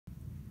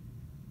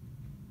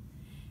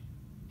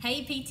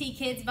Hey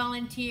PTKids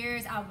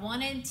Volunteers, I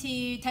wanted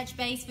to touch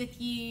base with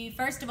you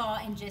first of all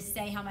and just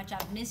say how much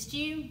I've missed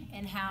you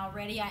and how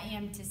ready I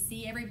am to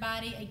see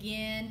everybody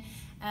again.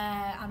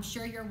 I'm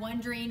sure you're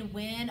wondering,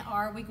 when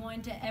are we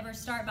going to ever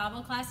start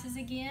Bible classes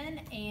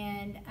again?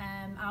 And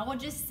I will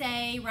just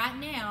say right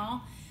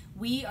now,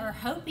 we are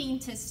hoping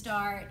to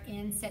start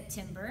in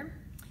September.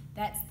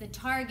 That's the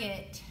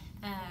target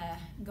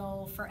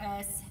goal for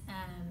us,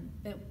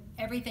 but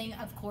everything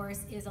of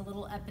course is a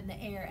little up in the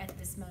air at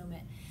this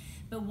moment.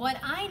 But what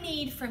I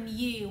need from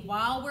you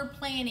while we're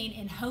planning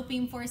and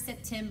hoping for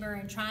September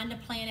and trying to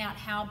plan out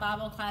how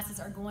Bible classes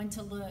are going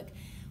to look,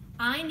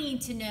 I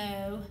need to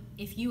know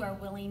if you are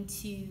willing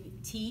to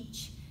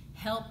teach,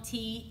 help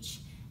teach,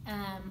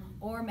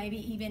 or maybe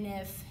even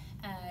if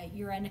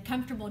you're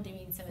uncomfortable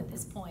doing so at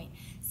this point.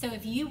 So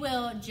if you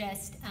will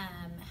just,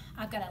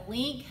 I've got a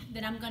link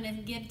that I'm going to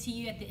give to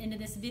you at the end of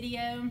this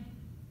video,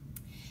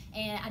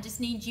 and I just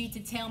need you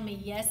to tell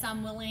me, yes,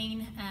 I'm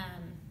willing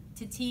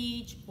to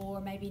teach, or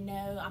maybe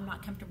no, I'm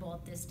not comfortable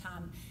at this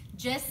time,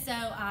 just so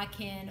I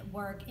can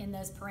work in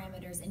those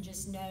parameters and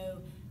just know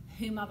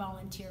who my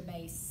volunteer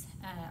base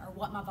or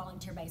what my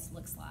volunteer base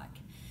looks like.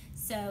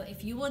 So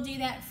if you will do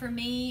that for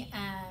me,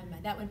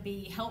 that would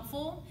be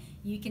helpful.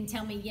 You can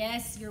tell me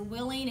yes, you're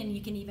willing, and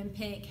you can even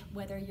pick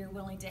whether you're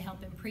willing to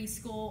help in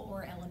preschool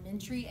or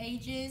elementary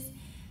ages.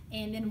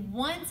 And then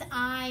once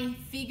I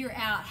figure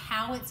out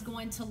how it's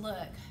going to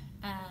look,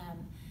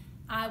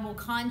 I will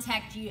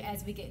contact you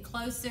as we get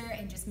closer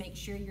and just make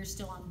sure you're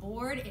still on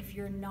board. If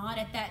you're not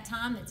at that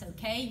time, that's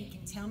okay. You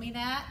can tell me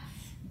that.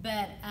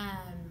 But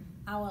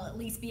I will at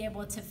least be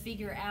able to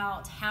figure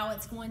out how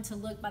it's going to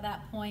look by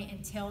that point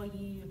and tell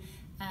you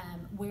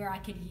where I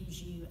could use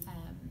you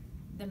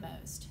the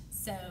most.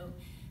 So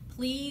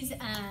please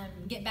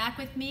get back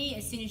with me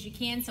as soon as you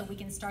can so we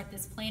can start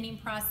this planning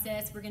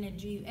process. We're going to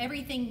do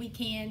everything we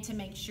can to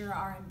make sure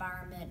our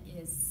environment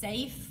is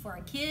safe for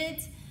our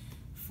kids,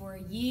 for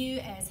you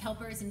as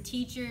helpers and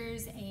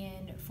teachers,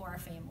 and for our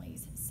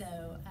families.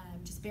 So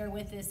just bear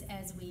with us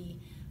as we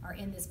are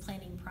in this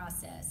planning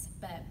process.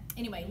 But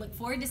anyway, look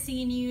forward to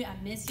seeing you. I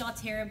miss y'all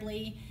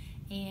terribly,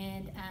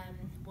 and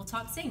we'll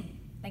talk soon.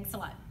 Thanks a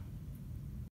lot.